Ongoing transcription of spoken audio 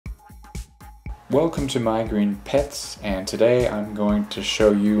Welcome to My Green Pets, and today I'm going to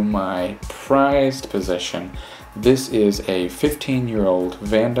show you my prized possession. This is a 15-year-old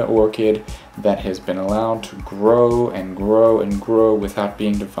Vanda orchid that has been allowed to grow and grow and grow without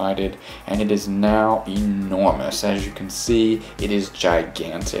being divided, and it is now enormous. As you can see, it is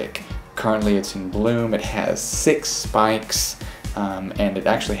gigantic. Currently it's in bloom. It has 6 spikes, and it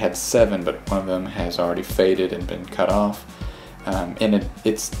actually had 7, but one of them has already faded and been cut off. And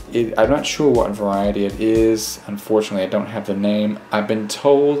I'm not sure what variety it is. Unfortunately, I don't have the name. I've been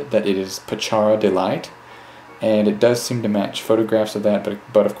told that it is Pachara Delight, and it does seem to match photographs of that,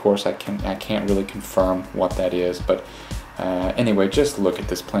 but of course I can't really confirm what that is. But anyway, just look at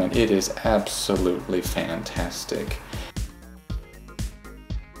this plant. It is absolutely fantastic.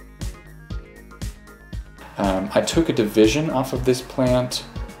 I took a division off of this plant,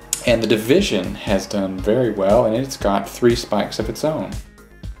 and the division has done very well, and it's got 3 spikes of its own.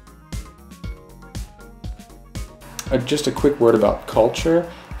 Just a quick word about culture.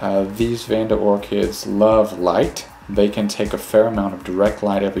 These Vanda orchids love light. They can take a fair amount of direct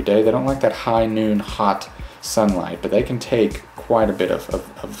light every day. They don't like that high noon hot sunlight, but they can take quite a bit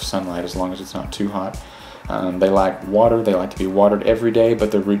of sunlight as long as it's not too hot. They like water. They like to be watered every day, but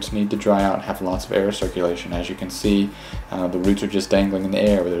the roots need to dry out and have lots of air circulation. As you can see, the roots are just dangling in the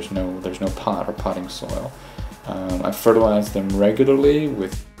air. There's no pot or potting soil. I fertilize them regularly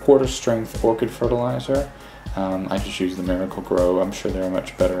with quarter strength orchid fertilizer. I just use the Miracle Grow. I'm sure there are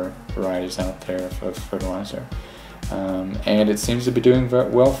much better varieties out there of fertilizer. And it seems to be doing very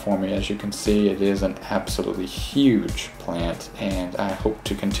well for me. As you can see, it is an absolutely huge plant, and I hope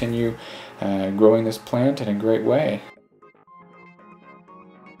to continue growing this plant in a great way.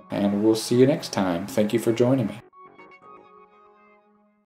 And we'll see you next time. Thank you for joining me.